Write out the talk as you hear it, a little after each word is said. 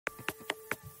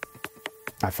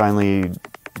I finally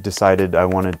decided I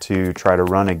wanted to try to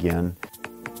run again.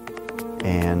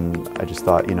 And I just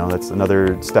thought, you know, that's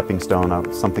another stepping stone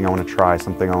of something I want to try,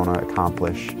 something I want to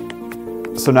accomplish.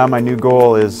 So now my new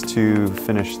goal is to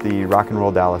finish the Rock and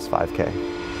Roll Dallas 5K.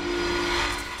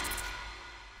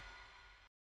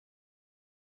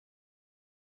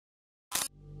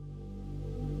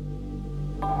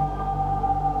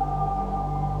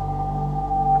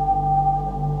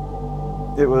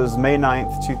 It was May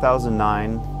 9th,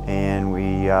 2009, and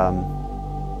we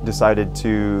decided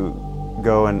to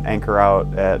go and anchor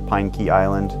out at Pine Key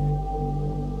Island,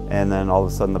 and then all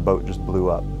of a sudden the boat just blew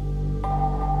up.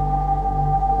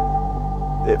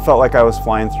 It felt like I was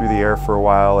flying through the air for a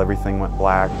while. Everything went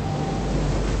black.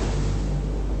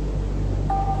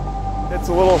 It's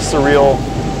a little surreal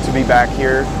to be back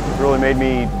here. It really made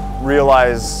me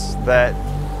realize that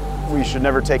we should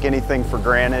never take anything for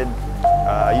granted.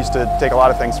 I used to take a lot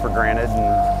of things for granted, and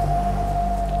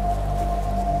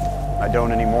I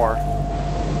don't anymore.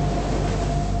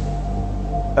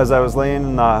 As I was laying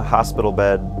in the hospital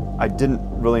bed, I didn't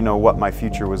really know what my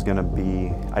future was going to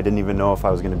be. I didn't even know if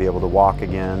I was going to be able to walk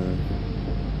again.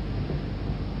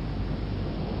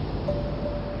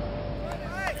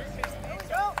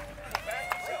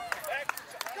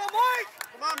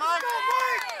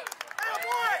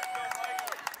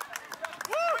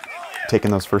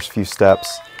 Taking those first few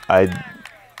steps, I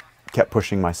kept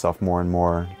pushing myself more and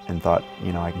more and thought,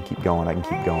 you know, I can keep going, I can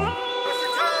keep going.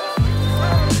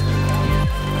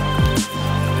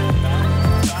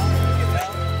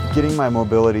 Getting my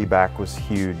mobility back was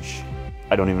huge.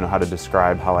 I don't even know how to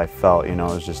describe how I felt, you know,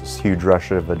 it was just this huge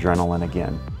rush of adrenaline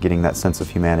again, getting that sense of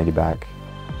humanity back.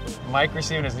 Mike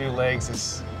receiving his new legs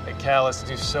is a catalyst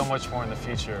to do so much more in the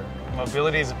future.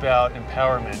 Mobility is about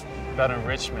empowerment, about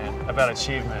enrichment, about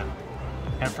achievement.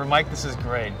 And for Mike, this is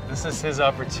great. This is his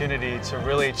opportunity to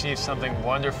really achieve something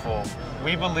wonderful.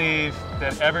 We believe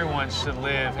that everyone should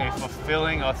live a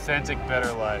fulfilling, authentic,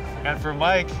 better life. And for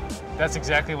Mike, that's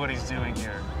exactly what he's doing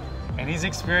here. And he's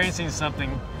experiencing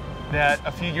something that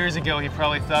a few years ago he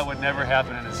probably thought would never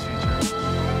happen in his future.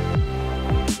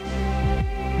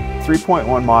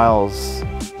 3.1 miles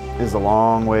is a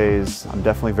long ways. I'm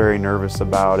definitely very nervous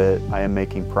about it. I am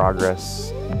making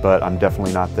progress, but I'm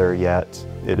definitely not there yet.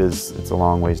 It's a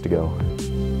long ways to go.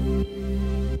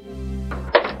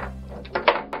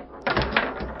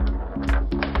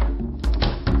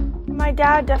 My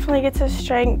dad definitely gets his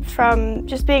strength from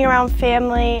just being around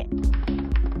family.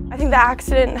 I think the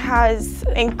accident has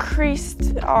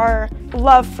increased our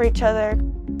love for each other.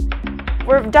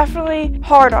 We're definitely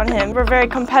hard on him. We're very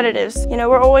competitive. You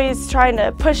know, we're always trying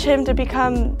to push him to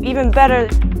become even better.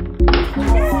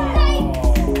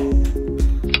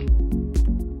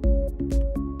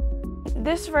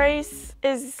 This race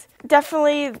is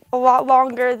definitely a lot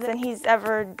longer than he's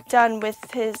ever done with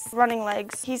his running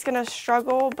legs. He's gonna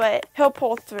struggle, but he'll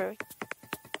pull through.